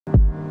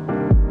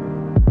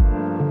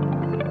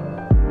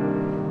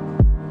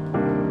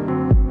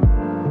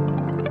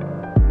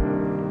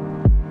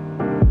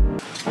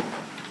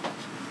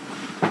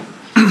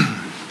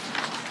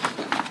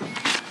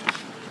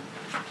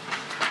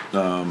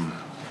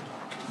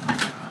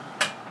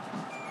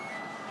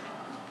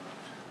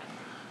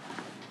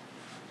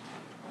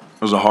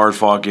was a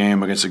hard-fought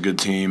game against a good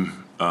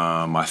team.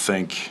 I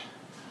think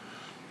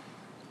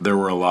there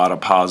were a lot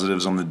of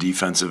positives on the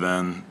defensive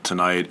end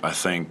tonight. I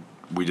think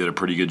we did a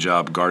pretty good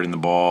job guarding the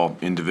ball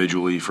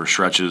individually for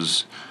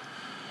stretches.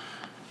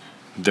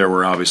 There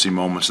were obviously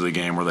moments of the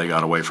game where they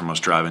got away from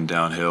us driving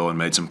downhill and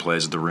made some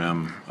plays at the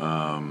rim.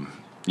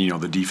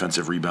 The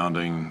defensive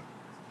rebounding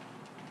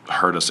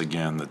hurt us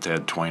again, that they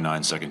had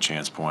 29 second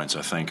chance points.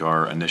 I think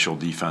our initial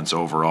defense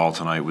overall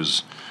tonight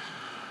was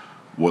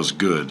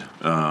good.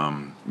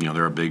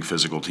 They're a big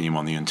physical team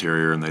on the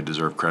interior, and they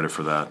deserve credit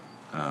for that.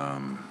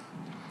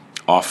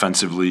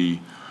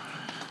 Offensively,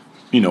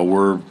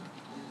 we're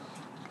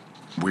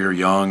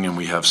young and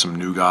we have some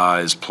new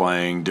guys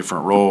playing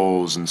different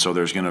roles, and so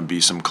there's going to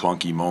be some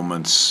clunky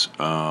moments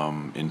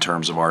in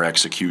terms of our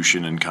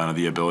execution and kind of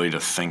the ability to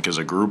think as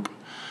a group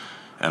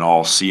and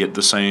all see it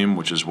the same,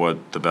 which is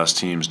what the best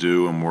teams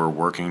do, and we're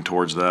working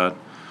towards that.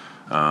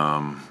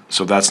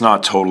 So that's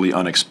not totally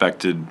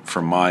unexpected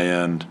from my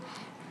end.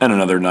 And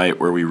another night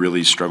where we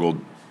really struggled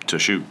to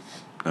shoot.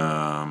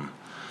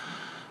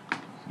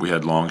 We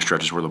had long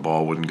stretches where the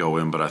ball wouldn't go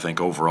in, but I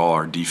think overall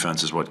our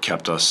defense is what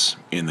kept us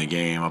in the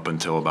game up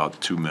until about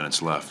 2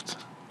 minutes left.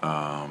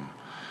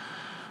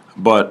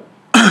 But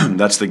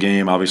that's the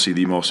game. Obviously,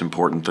 the most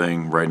important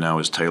thing right now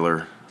is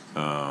Taylor.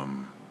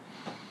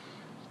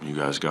 You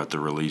guys got the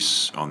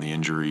release on the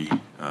injury.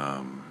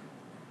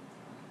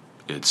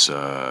 That's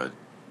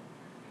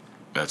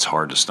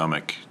hard to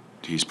stomach.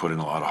 He's put in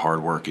a lot of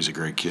hard work. He's a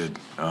great kid.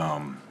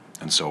 And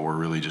so we're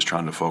really just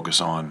trying to focus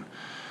on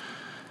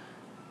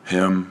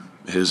him,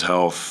 his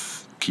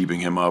health, keeping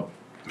him up,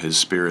 his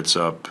spirits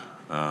up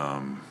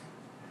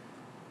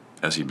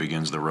as he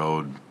begins the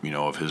road,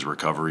 of his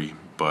recovery.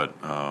 But,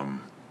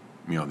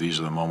 these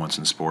are the moments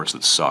in sports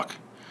that suck.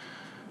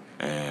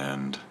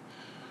 And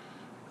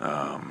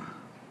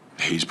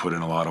he's put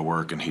in a lot of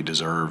work, and he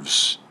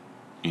deserves,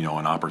 an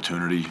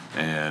opportunity.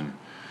 And,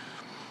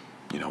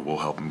 we'll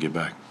help him get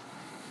back.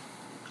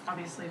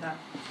 Obviously, that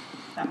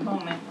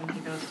moment when he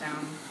goes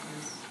down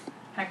is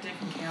hectic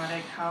and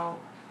chaotic. How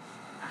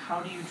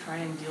do you try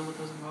and deal with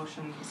those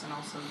emotions and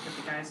also get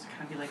the guys to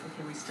kind of be like,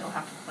 okay, we still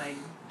have to play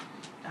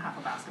a half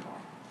of basketball?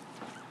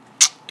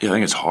 Yeah, I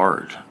think it's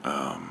hard.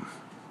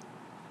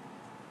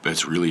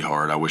 It's really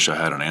hard. I wish I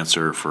had an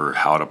answer for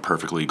how to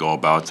perfectly go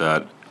about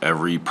that.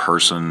 Every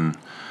person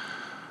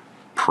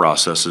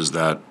processes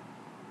that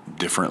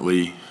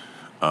differently.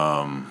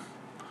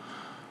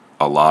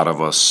 A lot of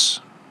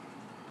us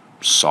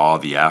saw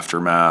the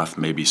aftermath.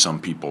 Maybe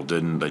some people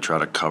didn't. They try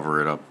to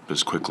cover it up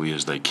as quickly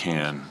as they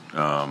can.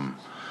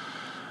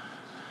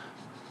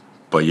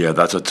 But yeah,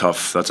 that's a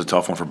tough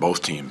one for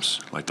both teams.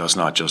 Like, that's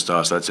not just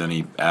us. That's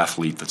any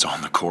athlete that's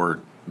on the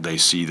court. They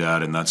see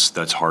that, and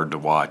that's hard to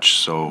watch.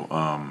 So,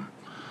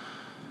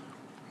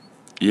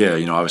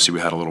 obviously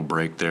we had a little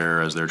break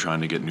there as they're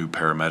trying to get new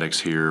paramedics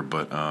here.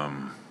 But,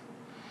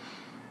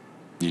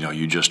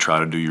 you just try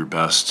to do your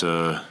best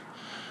to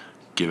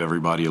give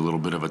everybody a little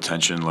bit of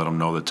attention, let them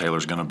know that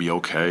Taylor's going to be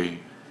okay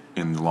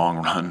in the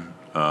long run,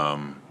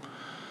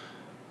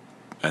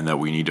 and that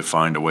we need to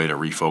find a way to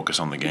refocus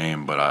on the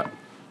game. But I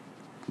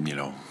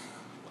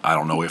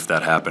don't know if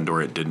that happened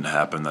or it didn't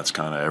happen. That's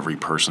kind of every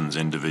person's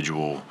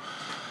individual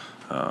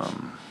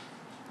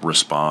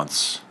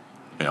response.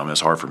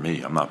 It's hard for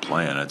me. I'm not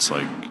playing. It's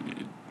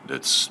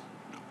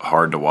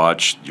hard to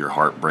watch. Your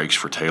heart breaks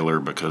for Taylor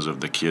because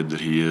of the kid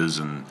that he is,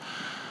 and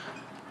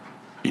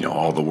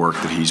all the work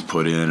that he's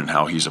put in and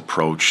how he's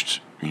approached,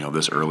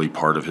 this early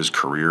part of his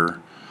career.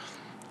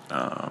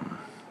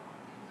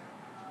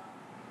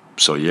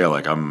 So yeah,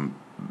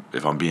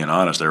 if I'm being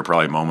honest, there are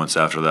probably moments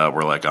after that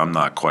where I'm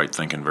not quite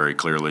thinking very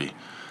clearly.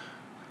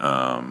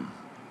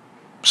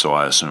 So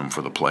I assume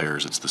for the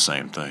players it's the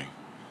same thing.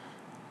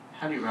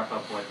 How do you wrap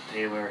up what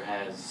Taylor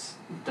has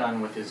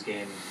done with his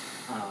game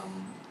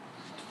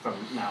from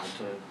now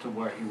to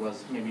where he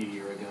was maybe a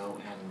year ago,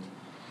 and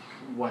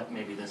what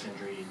maybe this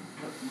injury,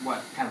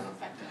 what kind of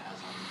effect it has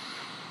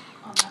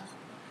on that?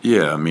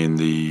 Yeah,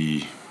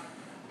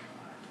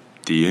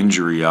 the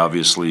injury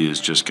obviously is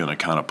just going to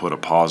kind of put a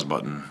pause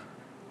button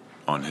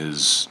on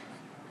his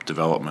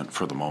development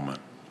for the moment.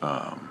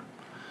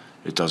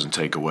 It doesn't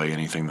take away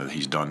anything that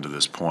he's done to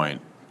this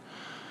point.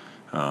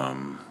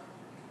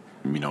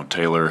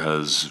 Taylor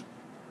has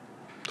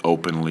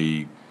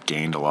openly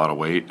gained a lot of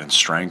weight and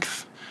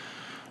strength.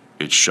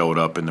 It showed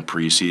up in the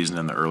preseason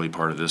and the early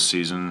part of this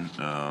season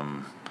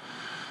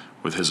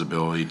with his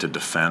ability to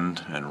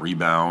defend and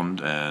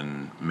rebound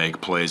and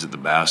make plays at the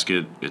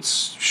basket.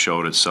 It's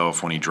showed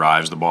itself when he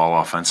drives the ball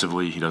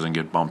offensively. He doesn't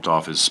get bumped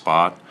off his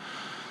spot.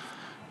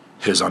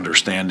 His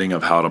understanding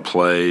of how to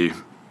play,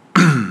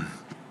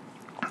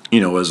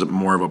 as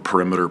more of a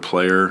perimeter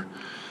player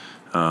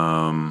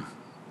and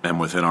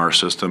within our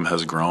system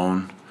has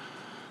grown.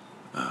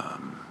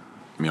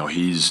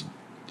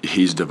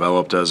 He's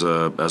developed as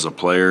a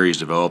player. He's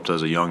developed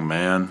as a young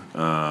man.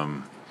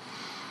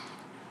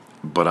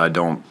 But I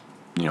don't,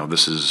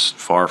 this is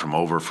far from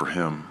over for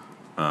him.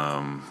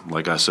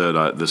 Like I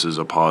said, this is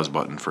a pause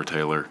button for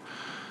Taylor.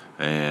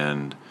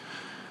 And,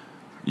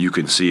 you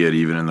can see it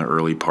even in the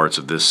early parts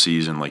of this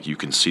season. Like, you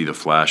can see the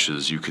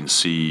flashes. You can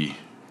see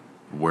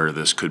where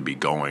this could be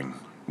going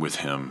with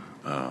him.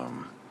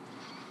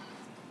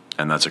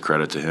 And that's a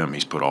credit to him.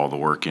 He's put all the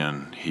work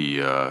in.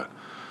 He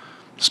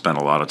spent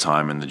a lot of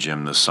time in the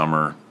gym this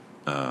summer,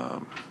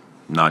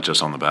 not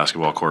just on the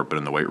basketball court, but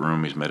in the weight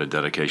room. He's made a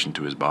dedication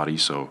to his body.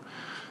 So,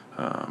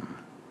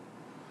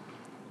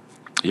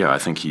 yeah, I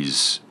think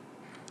he's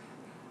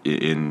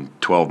in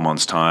 12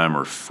 months' time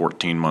or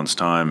 14 months'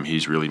 time,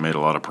 he's really made a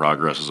lot of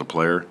progress as a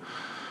player.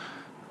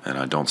 And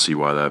I don't see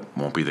why that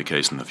won't be the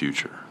case in the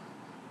future.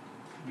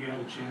 You had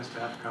a chance to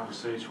have a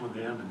conversation with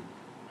him, and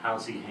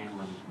how's he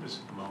handling this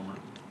at the moment?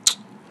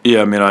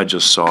 Yeah, I mean, I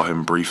just saw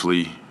him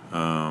briefly.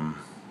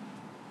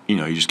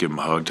 You just give him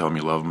a hug, tell him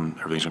you love him,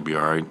 everything's going to be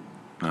all right.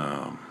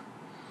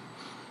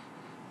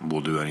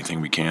 We'll do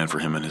anything we can for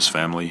him and his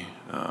family.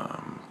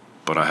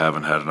 But I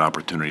haven't had an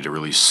opportunity to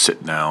really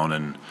sit down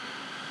and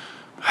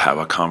have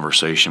a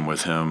conversation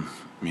with him.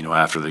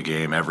 After the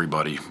game,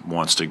 everybody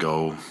wants to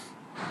go,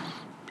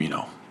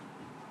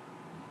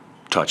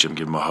 touch him,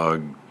 give him a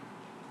hug,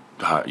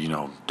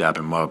 dap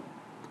him up,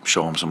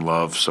 show him some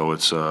love. So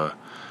it's,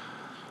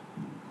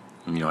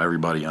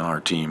 everybody on our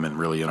team and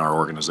really in our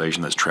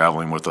organization that's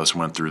traveling with us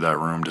went through that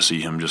room to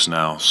see him just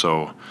now.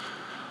 So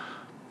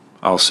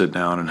I'll sit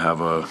down and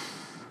have a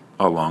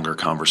longer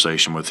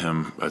conversation with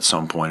him at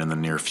some point in the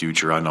near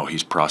future. I know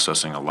he's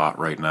processing a lot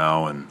right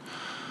now, and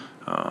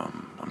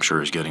I'm sure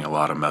he's getting a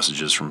lot of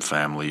messages from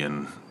family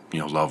and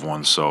loved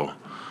ones. So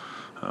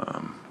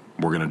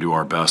we're going to do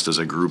our best as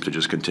a group to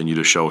just continue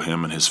to show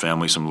him and his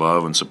family some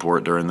love and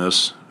support during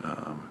this.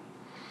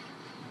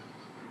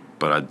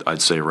 But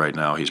I'd say right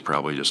now he's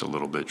probably just a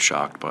little bit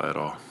shocked by it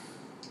all.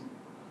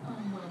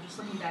 Well, just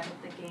looking back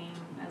at the game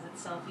as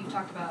itself, you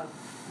talked about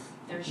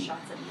there's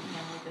shots that you can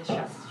handle, there's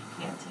shots that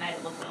you can't. Tonight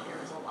it looked like there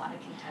was a lot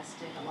of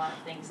contested, a lot of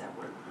things that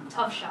were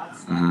tough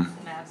shots that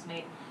the Mavs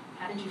made.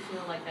 How did you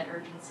feel like that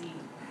urgency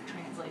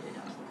translated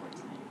onto the court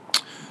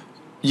tonight?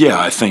 Yeah,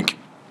 I think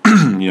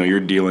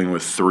you're dealing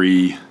with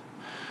three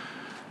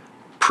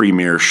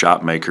premier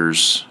shot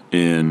makers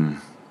in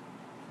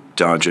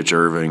Doncic,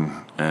 Irving,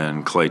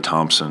 and Klay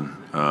Thompson,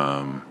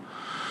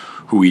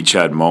 who each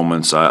had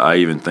moments. I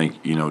even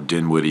think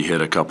Dinwiddie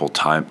hit a couple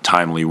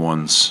timely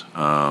ones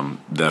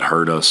that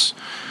hurt us.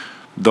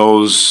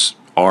 Those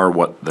are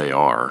what they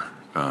are.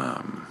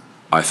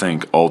 I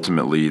think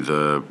ultimately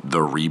the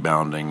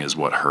rebounding is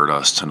what hurt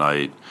us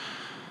tonight,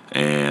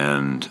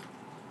 and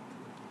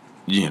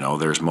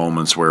there's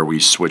moments where we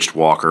switched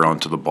Walker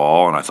onto the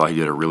ball, and I thought he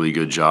did a really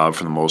good job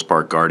for the most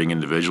part guarding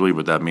individually,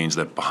 but that means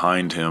that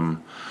behind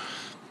him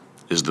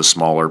is the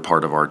smaller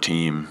part of our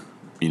team,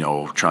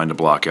 trying to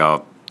block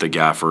out the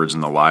Gaffords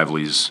and the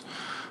Liveleys.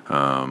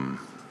 And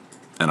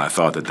I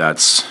thought that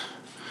that's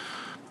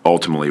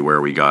ultimately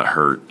where we got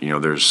hurt.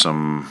 There's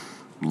some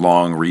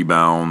long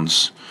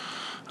rebounds.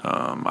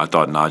 I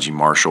thought Najee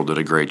Marshall did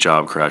a great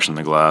job crashing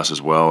the glass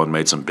as well and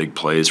made some big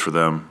plays for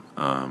them.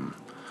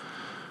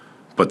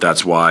 But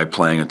that's why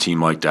playing a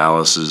team like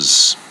Dallas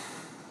is,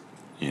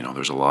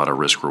 there's a lot of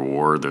risk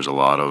reward. There's a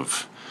lot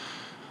of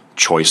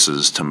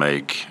choices to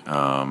make,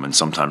 and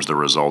sometimes the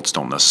results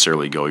don't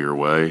necessarily go your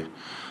way.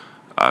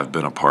 I've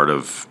been a part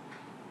of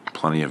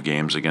plenty of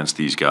games against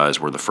these guys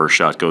where the first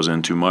shot goes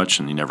in too much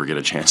and you never get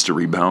a chance to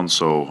rebound.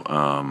 So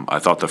I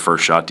thought the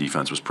first shot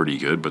defense was pretty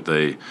good, but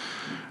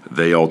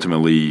they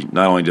ultimately,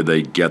 not only did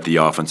they get the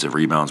offensive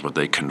rebounds, but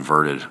they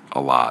converted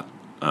a lot.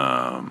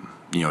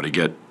 To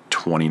get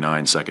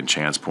 29 second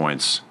chance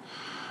points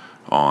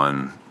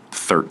on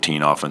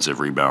 13 offensive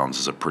rebounds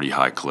is a pretty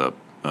high clip.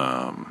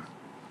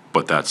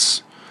 But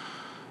that's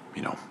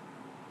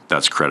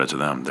credit to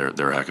them.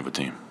 They're a heck of a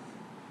team.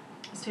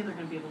 Is Taylor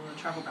going to be able to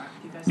travel back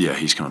with you guys? Yeah,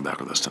 he's coming back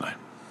with us tonight.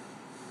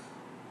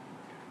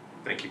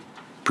 Thank you.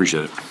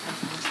 Appreciate it.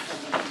 Thank you.